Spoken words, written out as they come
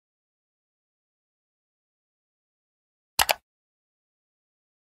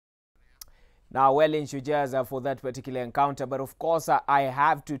Now, well in Shujaza for that particular encounter, but of course I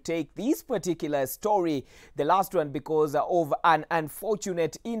have to take this particular story, the last one, because of an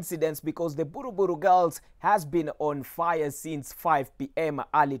unfortunate incident, because the Buruburu Girls has been on fire since 5 p.m.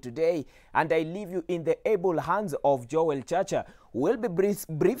 early today, and I leave you in the able hands of Joel Chacha, who will be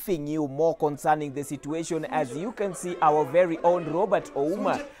briefing you more concerning the situation. As you can see, our very own Robert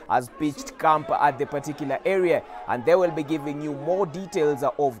Ouma has pitched camp at the particular area, and they will be giving you more details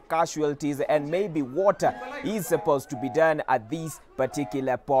of casualties and maybe what is supposed to be done at this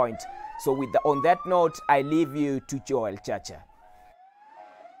particular point. So on that note, I leave you to Joel Chacha.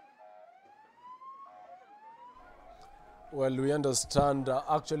 Well, we understand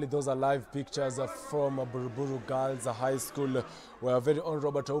actually those are live pictures from Buruburu Girls High School, where our very own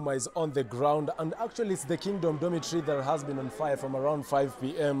Robert Ouma is on the ground, and actually it's the Kingdom Dormitory that has been on fire from around 5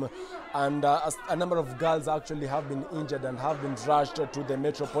 p.m. and a number of girls actually have been injured and have been rushed to the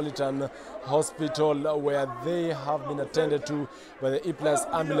Metropolitan Hospital, where they have been attended to by the E+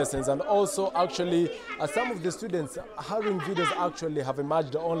 ambulances. And also actually some of the students, harrowing videos actually have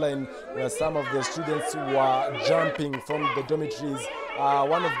emerged online where some of the students were jumping from the dormitories.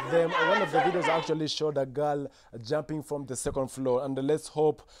 One of the videos actually showed a girl jumping from the second floor, and let's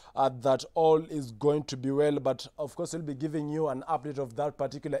hope that all is going to be well. But of course, we'll be giving you an update of that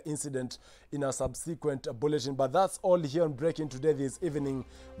particular incident in a subsequent bulletin. But that's all here on Breaking Today this evening.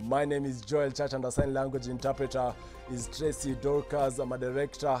 My name is Joel Church, and the sign language interpreter is Tracy Dorcas. My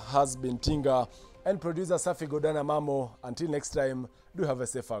director has been Tinga, and producer Safi Godana Mamo. Until next time, do have a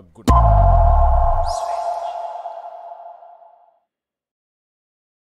safer good night.